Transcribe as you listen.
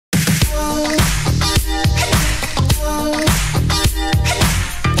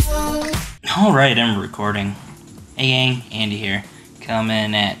Alright, I'm recording. Hey gang, Andy here,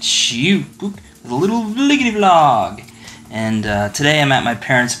 coming at you with a little vliggity vlog. And today I'm at my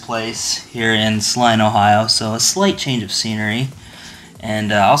parents' place here in Saline, Ohio, so a slight change of scenery.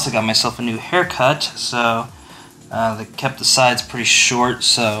 And I also got myself a new haircut, so they kept the sides pretty short,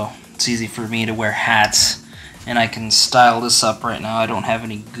 so it's easy for me to wear hats. And I can style this up right now. I don't have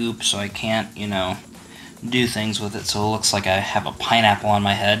any goop, so I can't, do things with it, so it looks like I have a pineapple on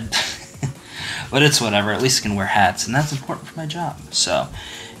my head. But it's whatever, at least I can wear hats, and that's important for my job. So,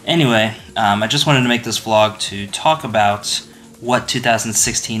 anyway, I just wanted to make this vlog to talk about what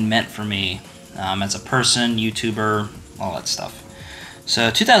 2016 meant for me as a person, YouTuber, all that stuff. So,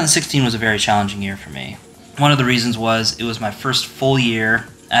 2016 was a very challenging year for me. One of the reasons was it was my first full year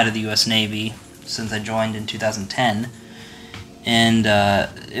out of the U.S. Navy since I joined in 2010, and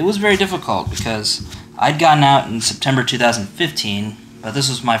it was very difficult because I'd gotten out in September 2015, but this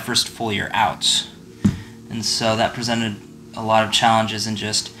was my first full year out, and so that presented a lot of challenges in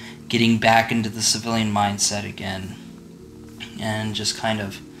just getting back into the civilian mindset again, and just kind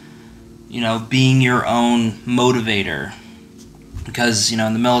of, being your own motivator, because, in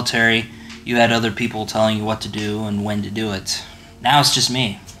the military, you had other people telling you what to do and when to do it. Now it's just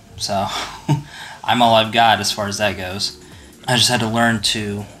me, so I'm all I've got as far as that goes. I just had to learn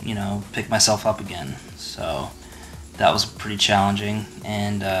to, pick myself up again, so that was pretty challenging,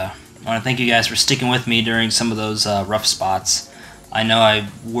 and I want to thank you guys for sticking with me during some of those rough spots. I know I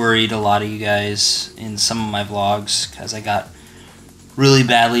worried a lot of you guys in some of my vlogs because I got really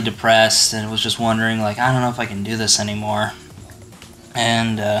badly depressed and was just wondering, I don't know if I can do this anymore.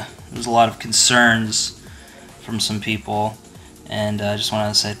 And there was a lot of concerns from some people, and I just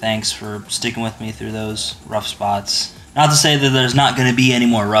wanted to say thanks for sticking with me through those rough spots. Not to say that there's not going to be any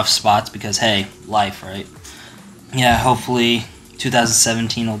more rough spots, because hey, life, right? Yeah, hopefully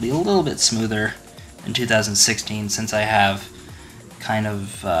 2017 will be a little bit smoother than 2016, since I have kind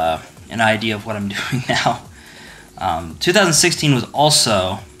of an idea of what I'm doing now. 2016 was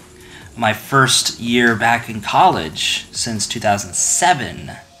also my first year back in college since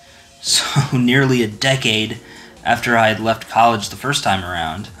 2007, so nearly a decade after I had left college the first time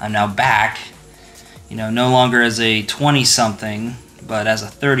around. I'm now back, no longer as a 20-something, but as a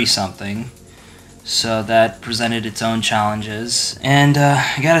 30-something. So that presented its own challenges, and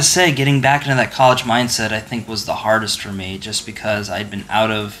I gotta say, getting back into that college mindset I think was the hardest for me, just because I'd been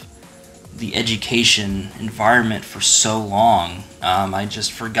out of the education environment for so long. I'd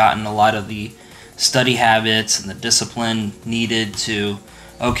just forgotten a lot of the study habits and the discipline needed to,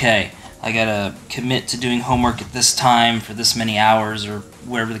 okay, I gotta commit to doing homework at this time for this many hours, or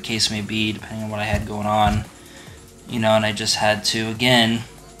whatever the case may be, depending on what I had going on, and I just had to, again,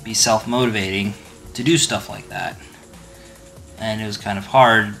 be self-motivating to do stuff like that. And it was kind of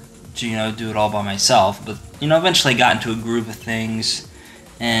hard to, do it all by myself, but, eventually I got into a groove of things,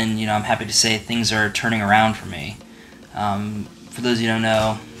 and, I'm happy to say things are turning around for me. For those of you who don't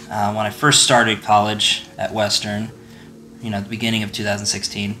know, when I first started college at Western, at the beginning of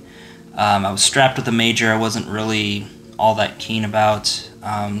 2016, I was strapped with a major I wasn't really all that keen about,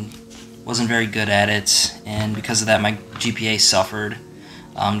 wasn't very good at it, and because of that my GPA suffered.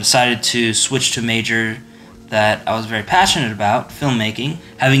 Decided to switch to a major that I was very passionate about, filmmaking.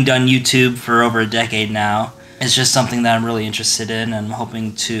 Having done YouTube for over a decade now, it's just something that I'm really interested in, and I'm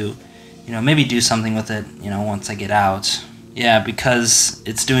hoping to, maybe do something with it, once I get out. Yeah, because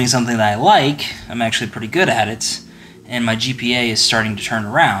it's doing something that I like, I'm actually pretty good at it, and my GPA is starting to turn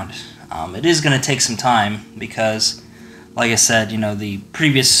around. It is going to take some time because, like I said, the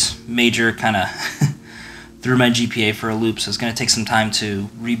previous major kind of threw my GPA for a loop, so it's going to take some time to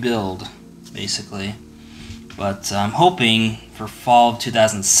rebuild, basically. But I'm hoping for fall of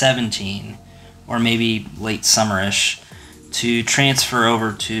 2017, or maybe late summerish, to transfer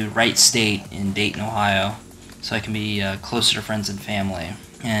over to Wright State in Dayton, Ohio, so I can be closer to friends and family.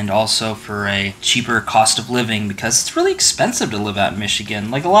 And also for a cheaper cost of living, because it's really expensive to live out in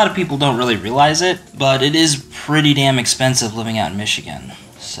Michigan. A lot of people don't really realize it, but it is pretty damn expensive living out in Michigan.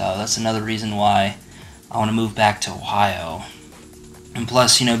 So that's another reason why I want to move back to Ohio. And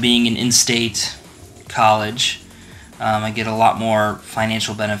plus, being an in-state college, I get a lot more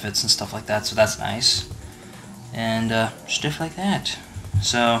financial benefits and stuff like that, so that's nice. And stuff like that.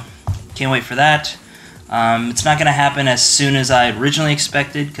 So, can't wait for that. It's not going to happen as soon as I originally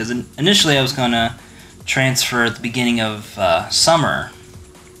expected, because initially I was going to transfer at the beginning of summer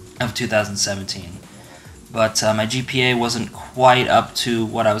of 2017. But my GPA wasn't quite up to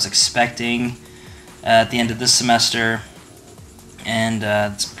what I was expecting at the end of this semester, and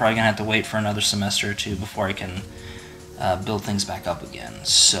it's probably going to have to wait for another semester or two before I can build things back up again.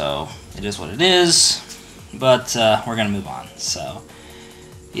 So it is what it is, but we're gonna move on. So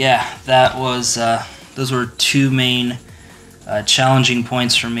yeah, that was those were two main challenging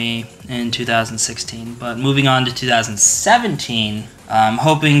points for me in 2016. But moving on to 2017, I'm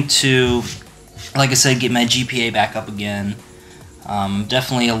hoping to, like I said, get my GPA back up again.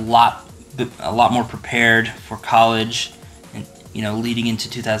 Definitely a lot more prepared for college, and leading into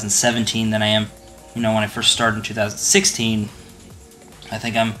 2017 than I am, when I first started in 2016. I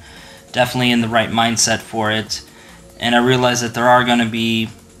think I'm definitely in the right mindset for it, and I realize that there are going to be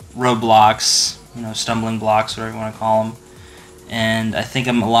roadblocks, stumbling blocks, whatever you want to call them, and I think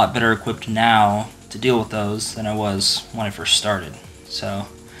I'm a lot better equipped now to deal with those than I was when I first started. So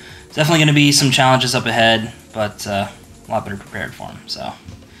definitely going to be some challenges up ahead, but a lot better prepared for them. So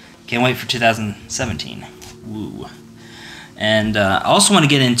can't wait for 2017. Woo. And I also want to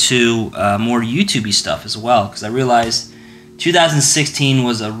get into more YouTube-y stuff as well, because I realized 2016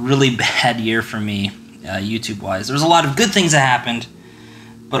 was a really bad year for me, YouTube-wise. There was a lot of good things that happened,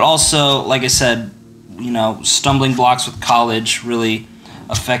 but also, like I said, stumbling blocks with college really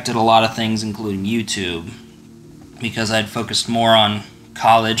affected a lot of things, including YouTube, because I'd focused more on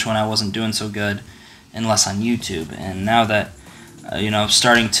college when I wasn't doing so good and less on YouTube. And now that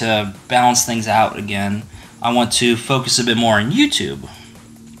starting to balance things out again, I want to focus a bit more on YouTube.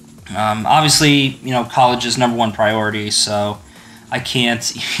 Obviously, college is #1 priority, so I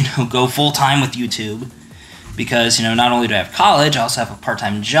can't go full-time with YouTube, because not only do I have college, I also have a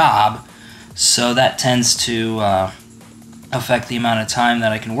part-time job, so that tends to affect the amount of time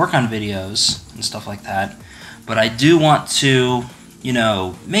that I can work on videos and stuff like that. But I do want to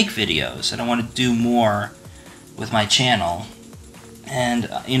make videos, and I want to do more with my channel. And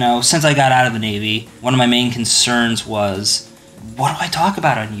since I got out of the Navy, one of my main concerns was, what do I talk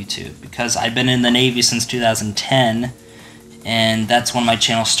about on YouTube? Because I'd been in the Navy since 2010, and that's when my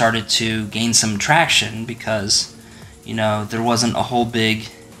channel started to gain some traction, because there wasn't a whole big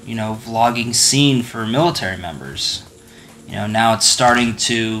vlogging scene for military members. Now it's starting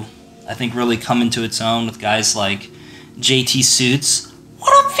to, I think, really come into its own with guys like JT Suits.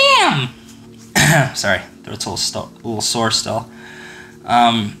 What up, fam? Sorry, throat's a little sore still.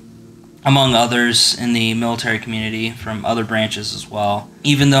 Among others in the military community from other branches as well.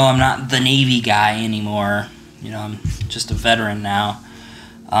 Even though I'm not the Navy guy anymore, I'm just a veteran now,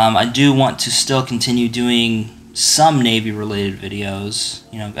 I do want to still continue doing some Navy-related videos.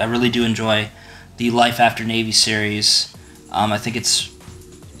 I really do enjoy the Life After Navy series. I think it's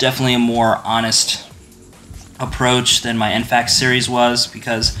definitely a more honest approach than my NFAX series was,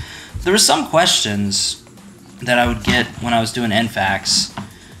 because there were some questions that I would get when I was doing NFAX,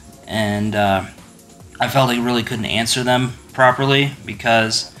 and I felt I really couldn't answer them properly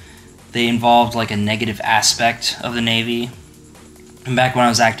because they involved like a negative aspect of the Navy. And back when I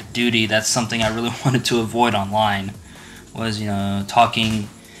was active duty, that's something I really wanted to avoid online, was talking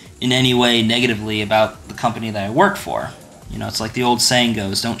in any way negatively about the company that I work for. It's like the old saying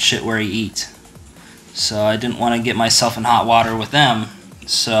goes, don't shit where you eat. So I didn't want to get myself in hot water with them,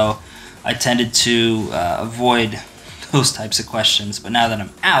 so I tended to avoid those types of questions. But now that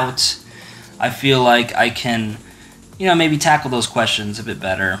I'm out, I feel like I can, maybe tackle those questions a bit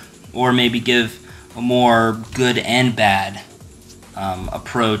better, or maybe give a more good and bad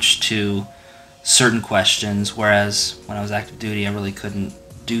approach to certain questions, whereas when I was active duty, I really couldn't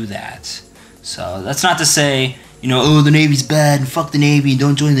do that. So that's not to say, oh, the Navy's bad, and fuck the Navy,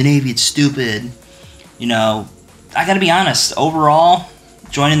 don't join the Navy, it's stupid. I gotta be honest, overall,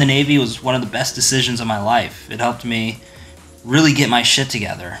 joining the Navy was one of the best decisions of my life. It helped me really get my shit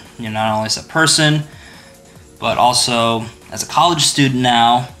together, not only as a person, but also as a college student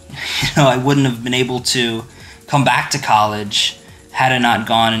now. I wouldn't have been able to come back to college had I not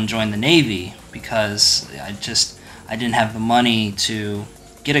gone and joined the Navy, because I didn't have the money to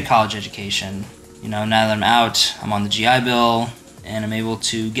get a college education. Now that I'm out, I'm on the GI Bill, and I'm able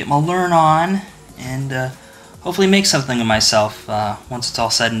to get my learn on, and hopefully make something of myself once it's all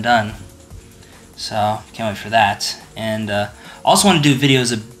said and done. So, can't wait for that. And also want to do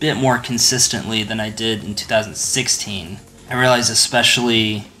videos a bit more consistently than I did in 2016. I realized,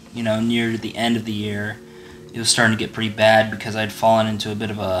 especially, near the end of the year, it was starting to get pretty bad, because I'd fallen into a bit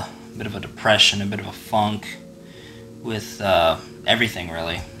of a depression, a bit of a funk with everything,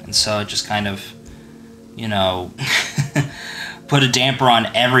 really. And so it just kind of, put a damper on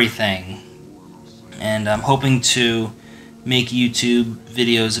everything. And I'm hoping to make YouTube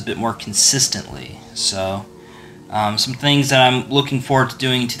videos a bit more consistently. So some things that I'm looking forward to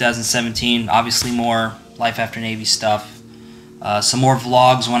doing in 2017, obviously more Life After Navy stuff. some more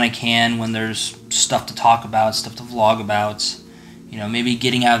vlogs when I can, when there's stuff to talk about, stuff to vlog about. You know, maybe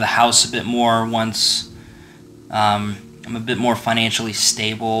getting out of the house a bit more once I'm a bit more financially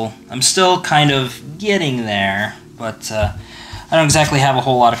stable. I'm still kind of getting there, but I don't exactly have a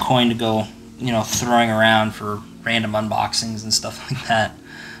whole lot of coin to go, you know, throwing around for random unboxings and stuff like that,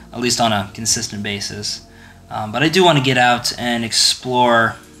 at least on a consistent basis. But I do want to get out and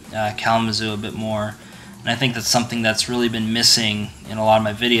explore Kalamazoo a bit more, and I think that's something that's really been missing in a lot of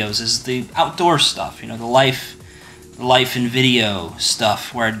my videos, is the outdoor stuff, you know, the life and video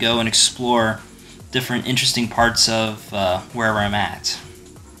stuff, where I'd go and explore different interesting parts of wherever I'm at.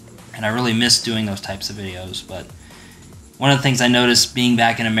 And I really miss doing those types of videos. But one of the things I noticed being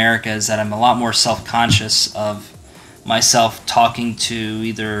back in America is that I'm a lot more self-conscious of myself talking to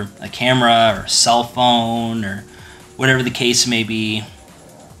either a camera or a cell phone or whatever the case may be.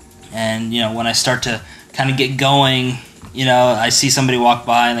 And, you know, when I start to kind of get going, you know, I see somebody walk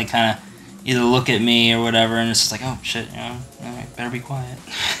by and they kind of either look at me or whatever, and it's just like, oh shit, you know, better be quiet.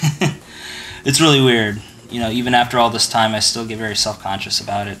 It's really weird. You know, even after all this time, I still get very self-conscious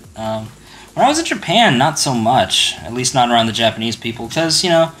about it. When I was in Japan, not so much, at least not around the Japanese people, because,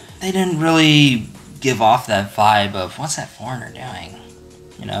 you know, they didn't really give off that vibe of, what's that foreigner doing?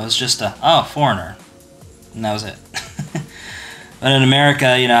 You know, it was just a, oh, foreigner, and that was it. But in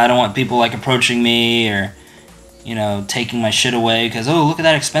America, you know, I don't want people like approaching me or, you know, taking my shit away because, oh, look at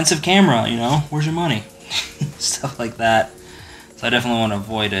that expensive camera, you know, where's your money? Stuff like that. So I definitely want to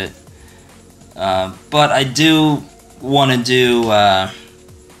avoid it. But I do want to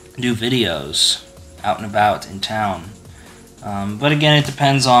do videos out and about in town. But again, it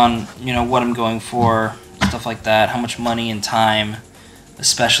depends on, you know, what I'm going for, stuff like that, how much money and time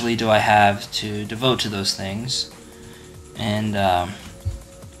especially do I have to devote to those things. And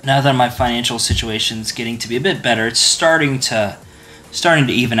now that my financial situation's getting to be a bit better, it's starting to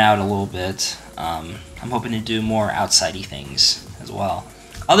even out a little bit. I'm hoping to do more outsidey things as well.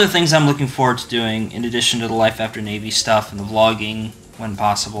 Other things I'm looking forward to doing, in addition to the Life After Navy stuff and the vlogging when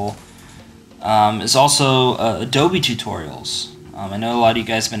possible, is also Adobe tutorials. I know a lot of you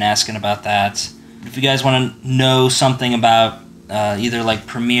guys have been asking about that. If you guys want to know something about either like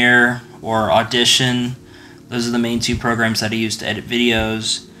Premiere or Audition, those are the main two programs that I use to edit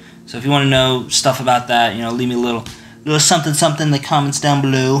videos. So if you want to know stuff about that, you know, leave me a little something in the comments down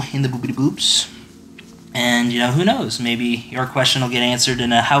below in the boopity boops. And, you know, who knows, maybe your question will get answered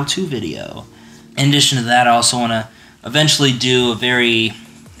in a how-to video. In addition to that, I also want to eventually do a very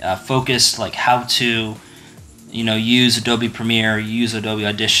focused, like, how to, you know, use Adobe Premiere, use Adobe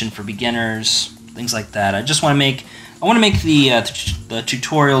Audition for beginners, things like that. I want to make the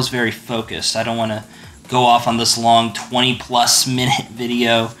tutorials very focused. I don't want to go off on this long 20+ minute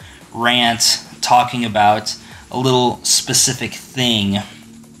video rant talking about a little specific thing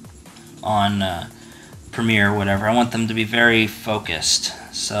on Premiere or whatever. I want them to be very focused,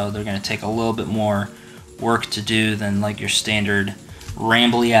 so they're going to take a little bit more work to do than like your standard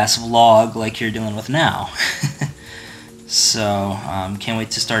rambly ass vlog like you're dealing with now. So can't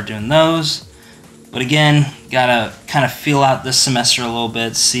wait to start doing those. But again, gotta kind of feel out this semester a little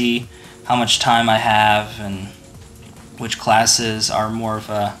bit, see how much time I have and which classes are more of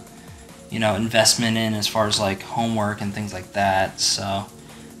a, you know, investment in as far as like homework and things like that. So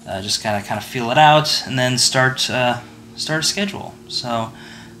just gotta kind of feel it out and then start a schedule. So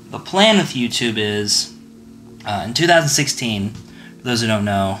the plan with YouTube is in 2016, for those who don't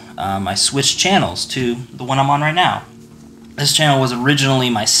know, I switched channels to the one I'm on right now. This channel was originally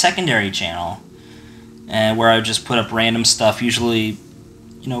my secondary channel, and where I would just put up random stuff, usually,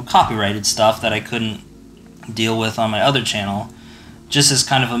 you know, copyrighted stuff that I couldn't deal with on my other channel, just as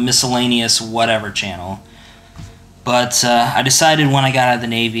kind of a miscellaneous whatever channel. But I decided when I got out of the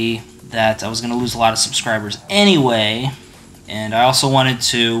Navy that I was going to lose a lot of subscribers anyway, and I also wanted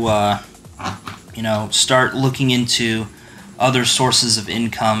to, you know, start looking into other sources of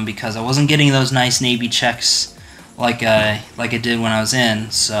income because I wasn't getting those nice Navy checks like I did when I was in.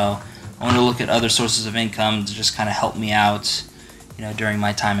 So I wanted to look at other sources of income to just kind of help me out, you know, during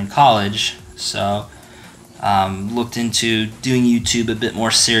my time in college. So looked into doing YouTube a bit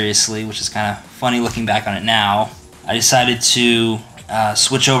more seriously, which is kind of funny looking back on it now. I decided to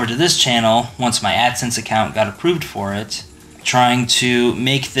switch over to this channel once my AdSense account got approved for it, trying to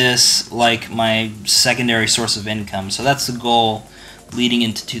make this like my secondary source of income. So that's the goal leading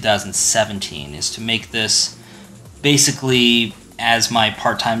into 2017, is to make this basically as my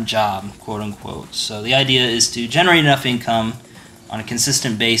part-time job, quote unquote. So the idea is to generate enough income on a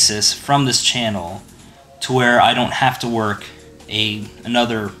consistent basis from this channel to where I don't have to work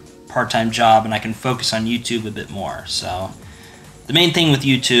another part-time job and I can focus on YouTube a bit more. So the main thing with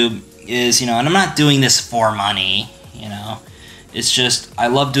YouTube is, and I'm not doing this for money, It's just, I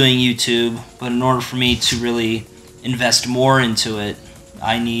love doing YouTube, but in order for me to really invest more into it,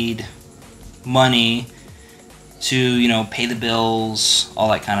 I need money to, pay the bills, all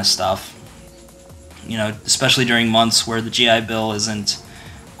that kind of stuff. Especially during months where the GI Bill isn't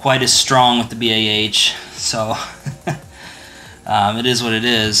quite as strong with the BAH, so it is what it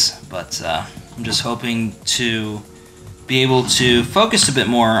is, but I'm just hoping to be able to focus a bit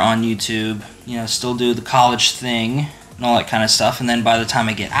more on YouTube, still do the college thing and all that kind of stuff, and then by the time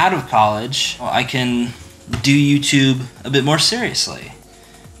I get out of college, I can do YouTube a bit more seriously,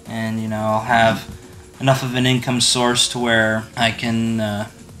 and I'll have enough of an income source to where I can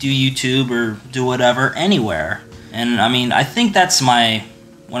do YouTube or do whatever anywhere. And I mean, I think that's one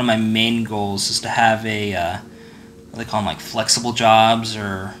of my main goals, is to have a what they call them, like flexible jobs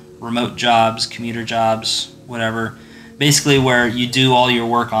or remote jobs, commuter jobs, whatever. Basically where you do all your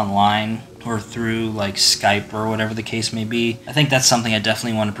work online or through like Skype or whatever the case may be. I think that's something I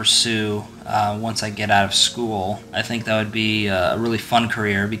definitely want to pursue once I get out of school. I think that would be a really fun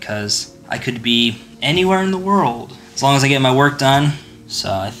career, because I could be anywhere in the world as long as I get my work done. So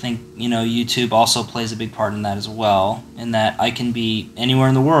I think, YouTube also plays a big part in that as well, in that I can be anywhere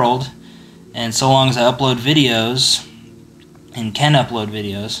in the world, and so long as I upload videos, and can upload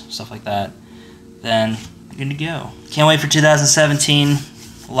videos, stuff like that, then I'm good to go. Can't wait for 2017.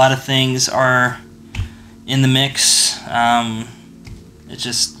 A lot of things are in the mix. It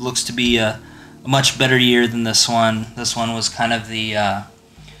just looks to be a much better year than this one. This one was kind of the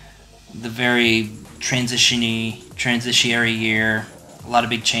very transitionary year. A lot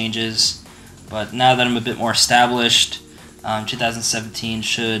of big changes, but now that I'm a bit more established, 2017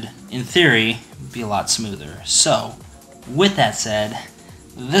 should, in theory, be a lot smoother. So, with that said,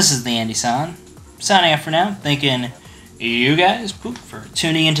 this is TheAndySan, signing off for now, thanking you guys for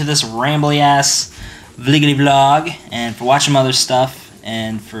tuning into this rambly-ass vliggity vlog, and for watching my other stuff,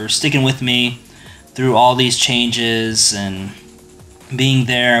 and for sticking with me through all these changes, and being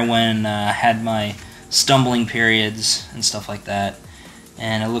there when I had my stumbling periods and stuff like that.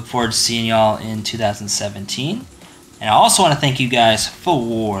 And I look forward to seeing y'all in 2017. And I also want to thank you guys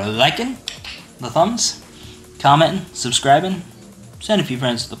for liking the thumbs, commenting, subscribing, send a few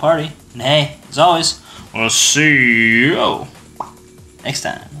friends to the party. And hey, as always, we'll see you next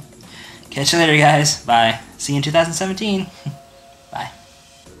time. Catch you later, guys. Bye. See you in 2017.